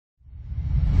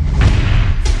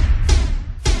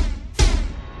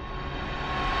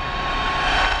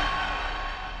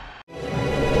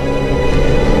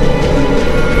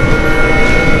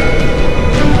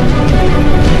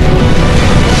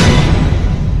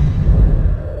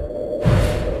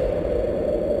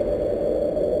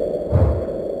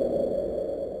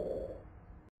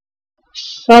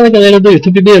Fala galera do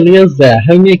YouTube, beleza?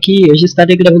 Rami aqui, hoje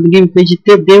estarei gravando gameplay de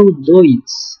TDU2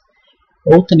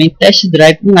 ou também Test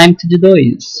Drive Unlimited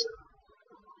 2.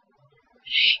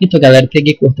 Então galera,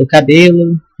 peguei, cortei o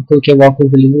cabelo, coloquei o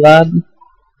óculos ali do lado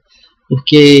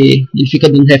porque ele fica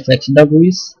dando reflexo da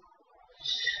luz.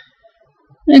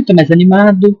 Estou mais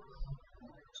animado,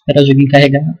 esperar o joguinho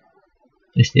carregar.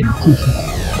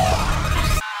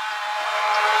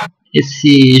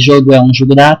 Esse jogo é um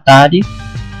jogo da Atari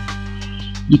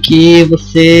e que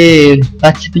você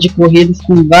participa de corridas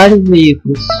com vários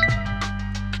veículos.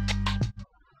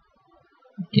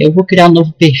 Eu vou criar um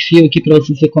novo perfil aqui para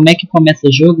vocês verem como é que começa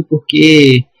o jogo,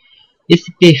 porque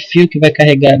esse perfil que vai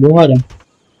carregar agora,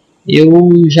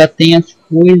 eu já tenho as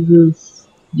coisas,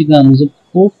 digamos, um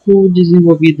pouco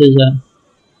desenvolvidas já.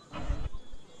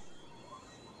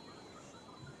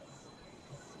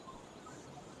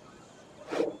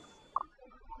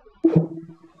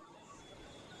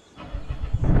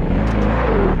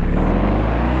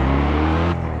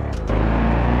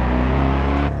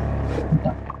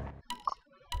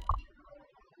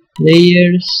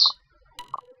 Players,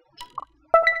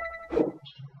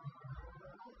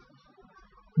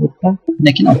 opa, não é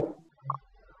aqui não,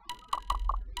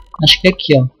 acho que é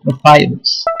aqui ó,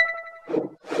 Profiles,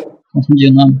 confundi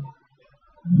o nome,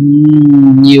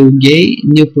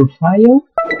 New Profile,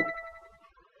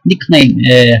 Nickname,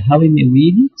 Jaime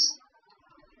Williams,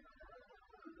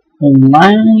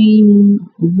 Online,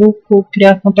 vou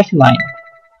criar conta offline,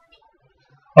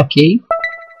 ok.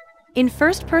 In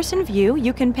first-person view,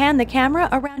 you can pan the camera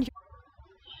around your...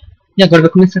 E agora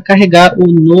vai começar a carregar o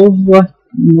novo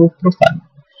profile.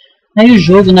 Aí o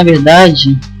jogo, na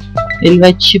verdade, ele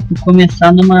vai tipo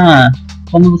começar numa...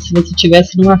 como se você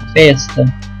estivesse numa festa.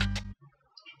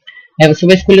 Aí você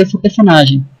vai escolher o seu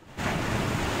personagem.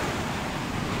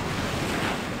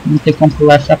 Não tem como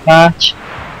pular essa parte.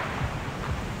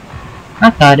 A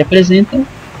Atari apresenta.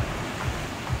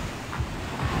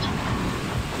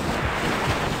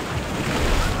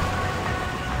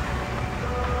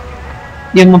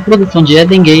 E uma produção de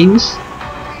Eden Games,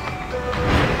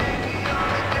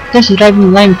 Test Drive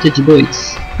Unlimited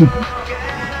 2.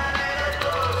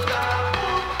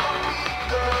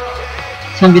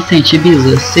 São Vicente,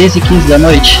 Ibiza, 6h15 da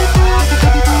noite.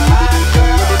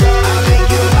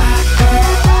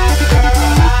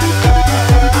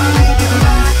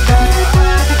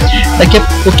 Daqui a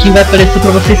pouquinho vai aparecer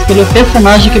para você escolher o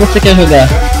personagem que você quer jogar.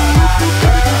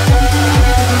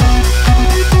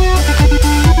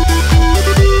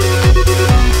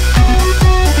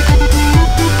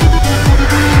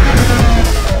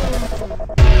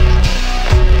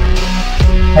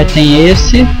 Aí tem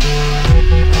esse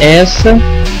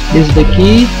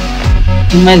daqui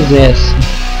e mais essa.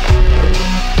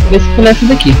 Vou escolher essa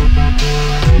daqui.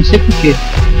 Não sei porquê.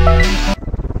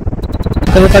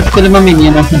 Eu vou estar escolhendo uma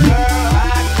menina.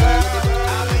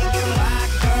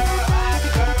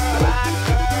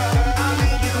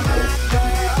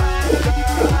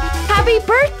 Happy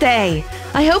birthday!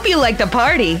 I hope you like the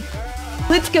party.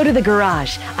 Let's go to the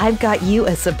garage. I've got you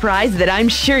a surprise that I'm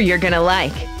sure you're gonna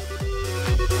like.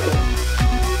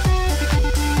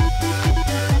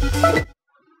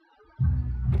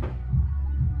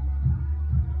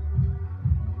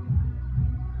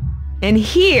 And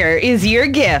here is your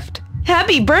gift.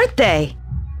 Happy birthday!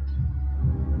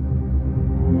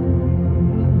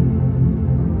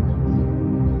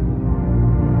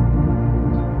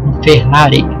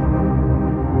 Ferrari.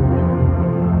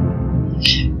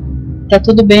 Tá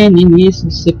tudo bem no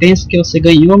início, você pensa que você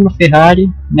ganhou uma Ferrari,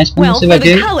 mas quando você vai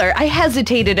ver... Well, for the color, I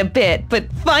hesitated a bit, but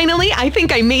finally I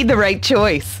think I made the right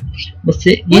choice.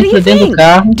 Você entra dentro do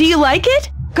carro. Do you like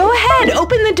it? Go ahead,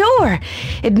 open the door.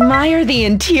 Admire the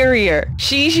interior.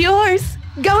 She's yours.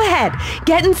 Go ahead,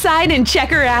 get inside and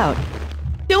check her out.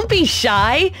 Don't be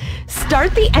shy.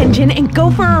 Start the engine and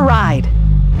go for a ride.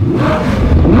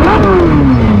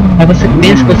 Mas você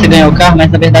pensa que você ganhou o carro, mas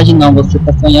na verdade não. Você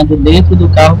está sonhando dentro do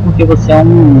carro porque você é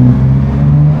um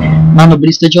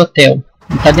manobrista de hotel.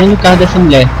 E está dentro do carro dessa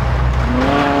mulher.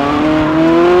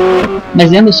 Mas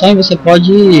dentro do sonho você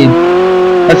pode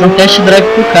fazer um test drive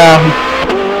pro carro.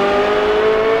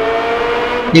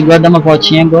 Igual dar uma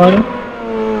voltinha agora.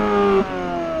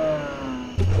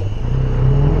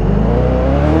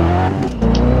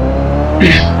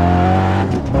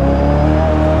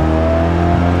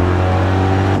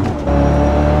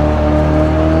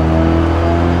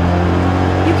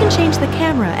 You can change the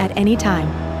camera at any time.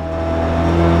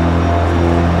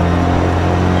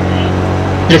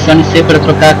 Pressione C para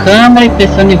trocar a câmera e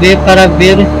pressione V para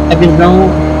ver a visão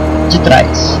de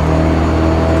trás.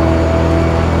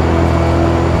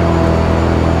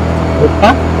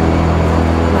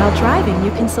 While While driving,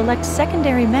 you can select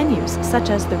secondary menus such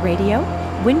as the radio,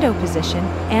 window position,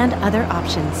 and other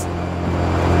options.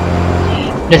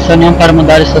 Pressione 1 para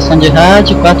mudar a estação de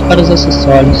rádio e 4 para os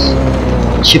acessórios.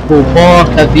 Tipo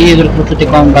porta, vidro, que você tem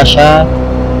como baixar.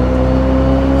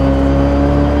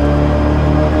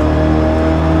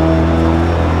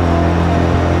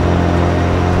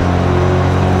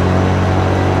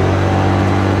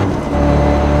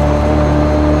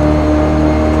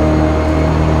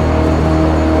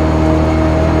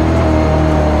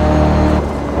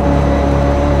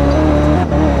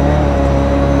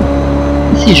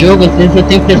 Esse jogo, às vezes eu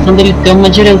tenho a impressão dele ter uma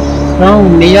direção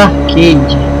meio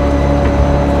arcade.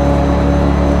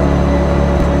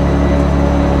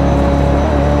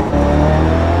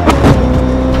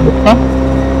 Opa!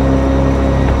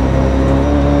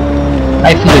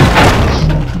 Ai, fudeu.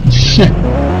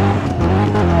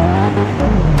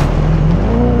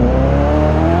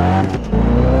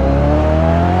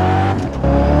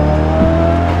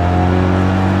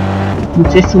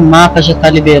 Não sei se o mapa já tá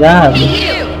liberado.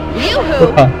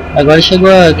 Opa, agora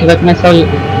chegou que vai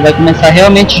começar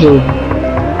realmente o jogo.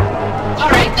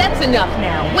 Alright, that's enough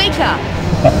now. Wake up.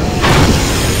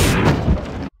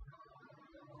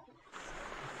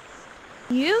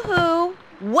 Yoo-hoo!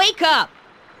 Wake up!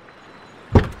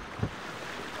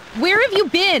 Where have you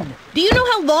been? Do you know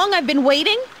how long I've been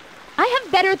waiting? I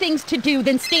have better things to do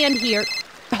than stand here.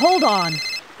 Hold on.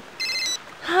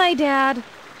 Hi, Dad.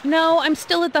 No, I'm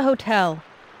still at the hotel.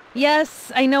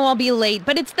 Yes, I know I'll be late,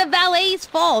 but it's the valet's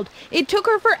fault. It took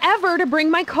her forever to bring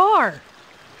my car.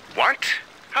 What?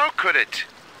 How could it?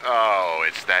 Oh,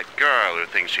 it's that girl who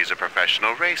thinks she's a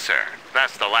professional racer.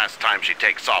 That's the last time she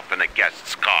takes off in a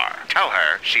guest's car. Tell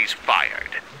her she's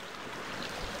fired.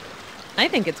 I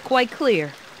think it's quite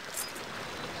clear.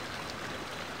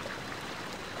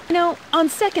 You know, on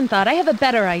second thought, I have a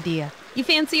better idea. You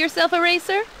fancy yourself a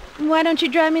racer? Why don't you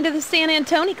drive me to the San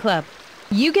Antonio Club?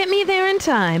 You get me there in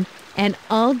time, and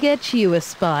I'll get you a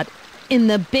spot in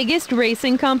the biggest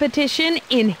racing competition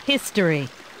in history.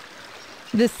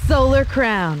 The Solar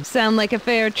Crown. Sound like a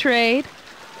fair trade?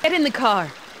 Get in the car.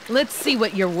 Let's see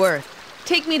what you're worth.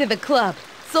 Take me to the club.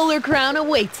 Solar Crown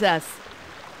awaits us.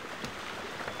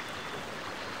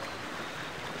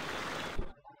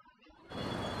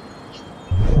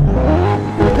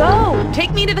 Go!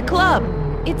 Take me to the club.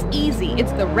 It's easy.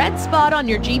 It's the red spot on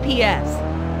your GPS.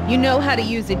 You know how to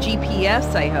use a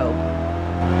GPS, I hope.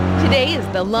 Today is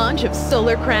the launch of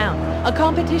Solar Crown, a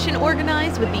competition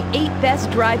organized with the 8 best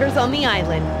drivers on the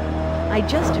island. I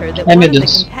just heard that one of the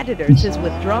competitors has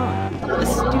withdrawn. A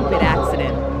stupid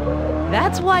accident.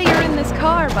 That's why you're in this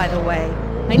car, by the way.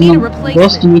 I need a replacement.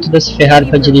 Gosto muito desse Ferrari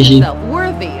para dirigir.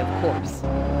 Worthy, of course.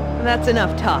 That's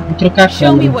enough talk. Vou trocar a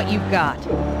Show me câmera. what you've got.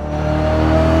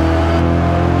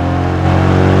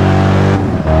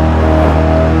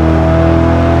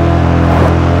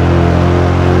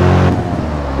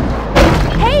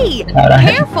 Caraca.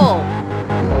 Careful!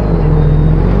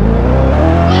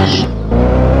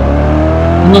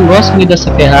 Eu não gosto muito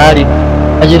dessa Ferrari.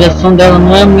 A direção dela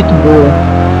não é muito boa.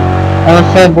 Ela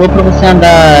só é boa para você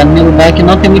andar em lugar que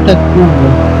não tem muita curva.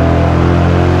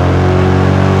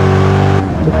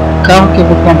 O carro que eu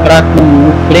vou comprar com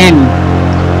o prêmio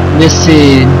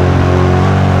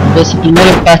dessa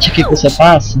primeira parte aqui que você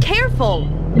passa,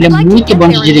 ele é muito bom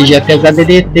de dirigir, apesar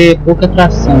dele ter pouca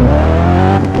tração.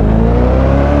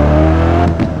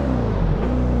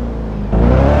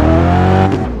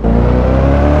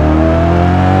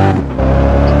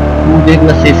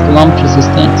 1,6 km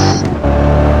distantes.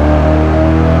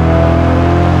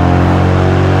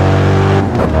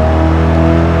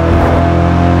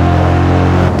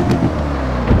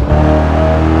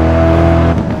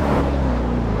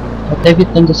 Tô até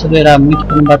evitando acelerar muito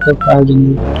para não bater o carro de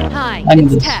novo. Hi, Ai, meu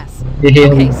it's Deus. Tess.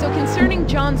 Errei. Okay, so concerning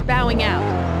John's bowing out,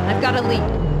 I've got a lead.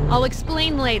 I'll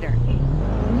explain later.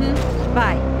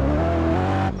 Bye.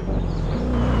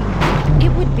 It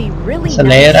would be really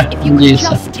Acelera, nice if you could isso.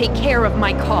 just take care of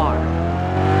my car.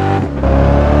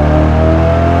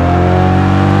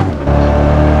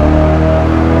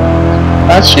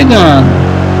 Quase chegando.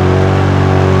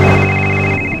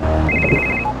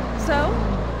 So,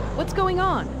 what's going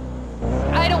on?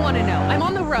 I don't want to know. I'm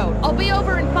on the road. I'll be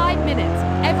over in 5 minutes.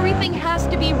 Everything has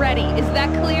to be ready. Is that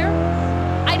clear?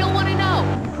 I don't want to know.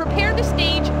 Prepare the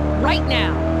stage right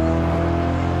now.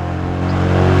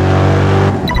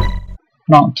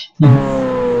 Pronto.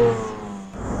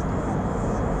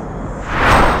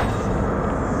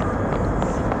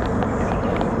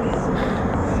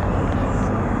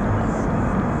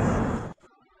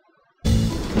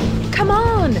 Come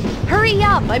on! Hurry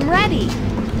up! I'm ready!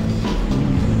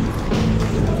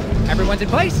 Everyone's in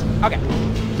place? Okay.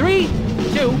 3,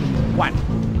 2, 1.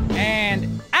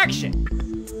 And action!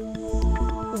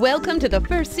 Welcome to the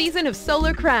first season of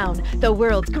Solar Crown. The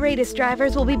world's greatest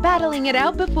drivers will be battling it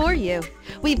out before you.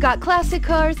 We've got classic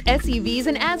cars, SUVs,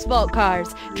 and asphalt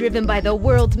cars, driven by the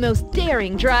world's most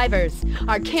daring drivers.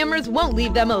 Our cameras won't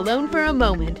leave them alone for a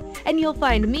moment. And you'll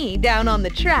find me down on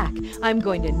the track. I'm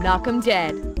going to knock 'em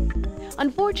dead.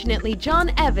 Unfortunately,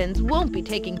 John Evans won't be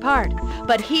taking part.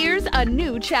 But here's a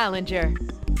new challenger.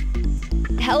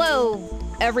 Hello,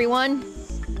 everyone.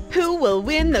 Who will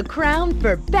win the crown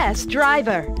for Best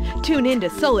Driver? Tune in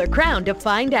to Solar Crown to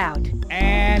find out.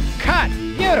 And cut!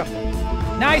 Beautiful!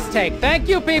 Nice take. Thank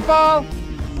you, people!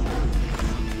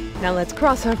 Now let's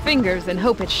cross our fingers and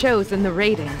hope it shows in the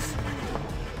ratings.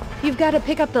 You've got to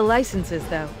pick up the licenses,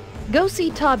 though. Go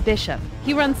see Todd Bishop.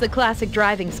 He runs the classic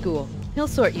driving school. He'll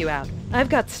sort you out. I've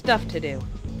got stuff to do.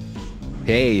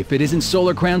 Hey, if it isn't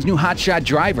Solar Crown's new hotshot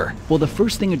driver, well, the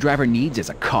first thing a driver needs is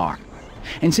a car.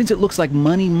 And since it looks like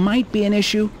money might be an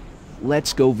issue,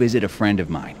 let's go visit a friend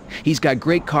of mine. He's got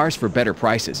great cars for better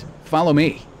prices. Follow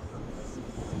me.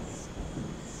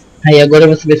 Aí agora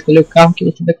você vai escolher o carro que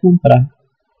você vai comprar.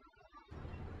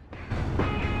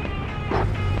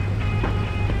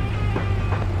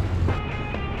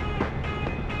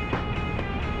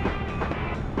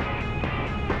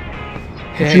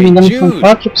 Se não me engano, são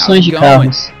 4 opções de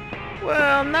carros.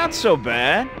 Well, not so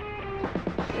bad.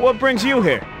 What brings you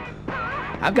here?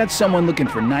 I've got someone looking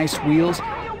for nice wheels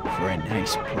for a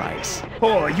nice price.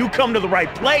 Oh, you come to the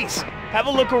right place. Have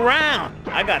a look around.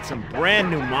 I got some brand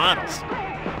new models.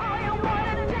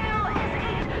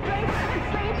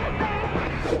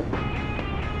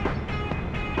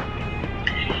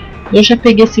 Eu já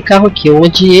peguei esse carro aqui, eu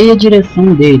odiei a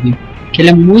direção dele, que ele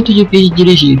é muito difícil de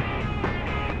dirigir.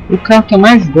 O carro que eu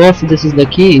mais gosto desses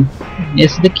daqui é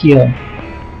esse daqui, ó.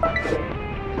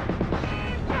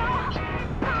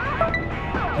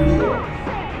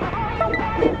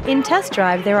 In Test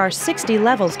Drive, there are 60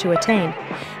 levels to attain.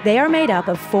 They are made up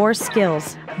of 4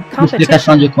 skills: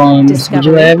 Explicação de como subir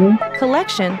de level.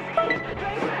 collection,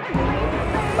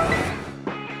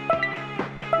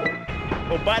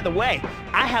 Oh, by the way,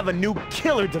 I have a new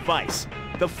killer device.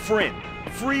 The Frin.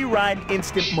 Free Ride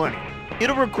Instant Money.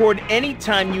 It'll record any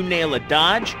time you nail a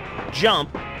dodge, jump,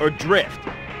 or drift.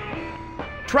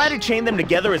 Try to chain them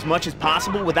together as much as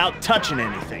possible without touching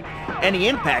anything. Any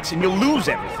impacts and you'll lose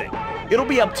everything. It'll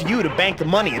be up to you to bank the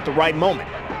money at the right moment.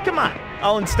 Come on,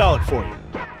 I'll install it for you.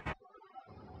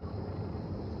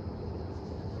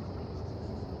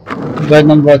 Vai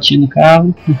dando voltinha no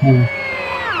carro.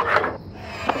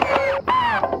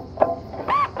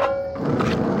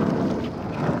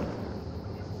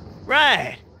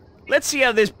 Right. Let's see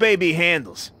how this baby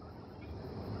handles.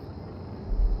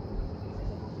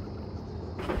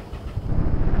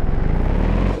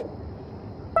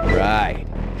 Right.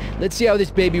 Let's see how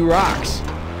this baby rocks.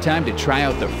 Time to try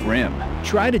out the Frim.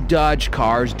 Try to dodge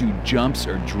cars, do jumps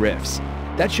or drifts.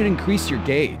 That should increase your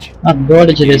gauge. Adoro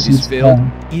a If direção is desse filled,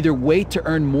 carro. either wait to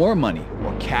earn more money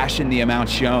or cash in the amount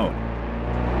shown.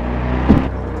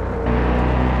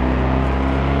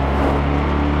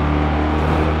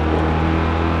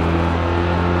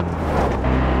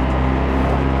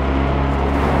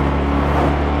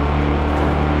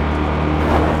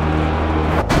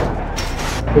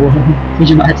 Porra, foi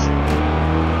demais.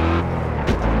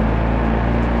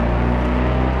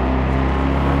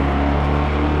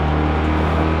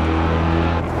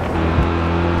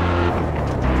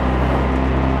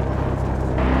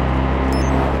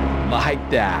 Like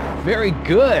that. Very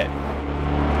good.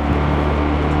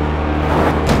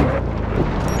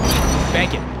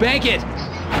 Bank it. Bank it.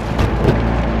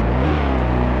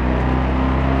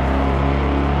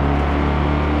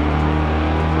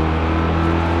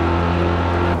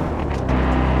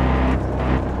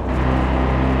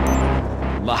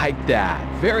 Like that.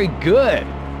 Very good.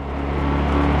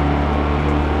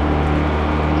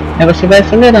 Aí você vai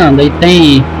acelerando. Aí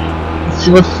tem... Se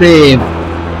você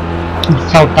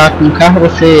saltar com o carro,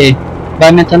 você vai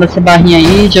aumentando essa barrinha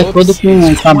aí de acordo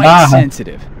com a barra.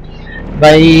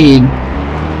 Vai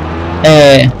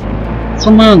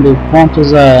somando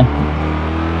pontos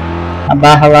a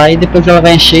barra lá e depois ela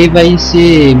vai encher e vai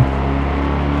se...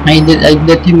 Aí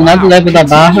determinado level da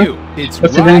barra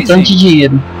você ganha um tanto de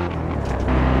dinheiro.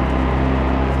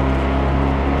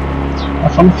 Eu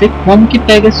só não sei como que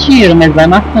pega esse dinheiro, mas vai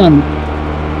marcando.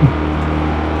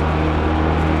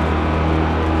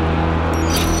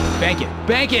 Bank it!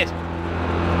 Bank it!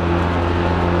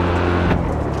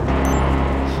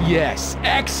 Yes,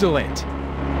 excellent!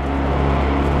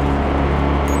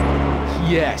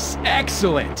 Yes,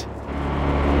 excellent!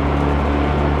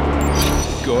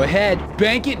 Go ahead,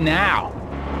 bank it now!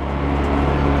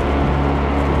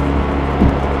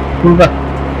 Curva.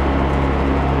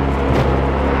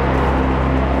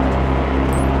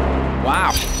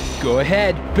 Wow. Go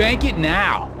ahead. Bank it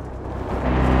now.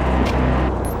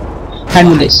 Ai,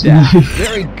 meu Deus. Yeah,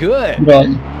 very good. Droga.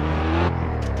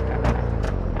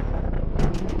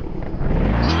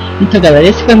 Então, galera,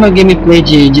 esse foi meu gameplay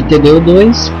de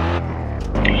TDO2.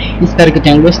 Espero que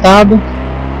tenham gostado.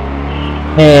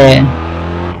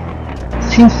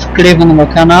 Se inscreva no meu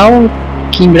canal,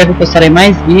 que em breve eu postarei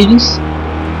mais vídeos.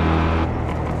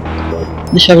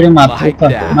 Deixa eu abrir o mapa. Opa,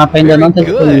 o mapa ainda não está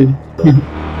disponível.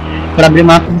 Para abrir o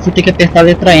mapa você tem que apertar a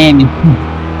letra M.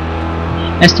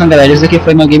 Mas então, galera, esse aqui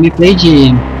foi meu gameplay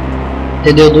de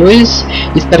TDO2.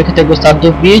 Espero que tenham gostado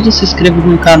do vídeo. Se inscreva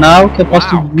no canal que eu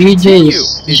posto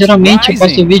vídeos. Geralmente eu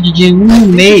posto vídeo de 1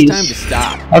 mês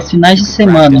aos finais de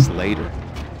semana.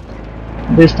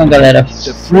 Então, galera,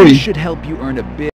 fui!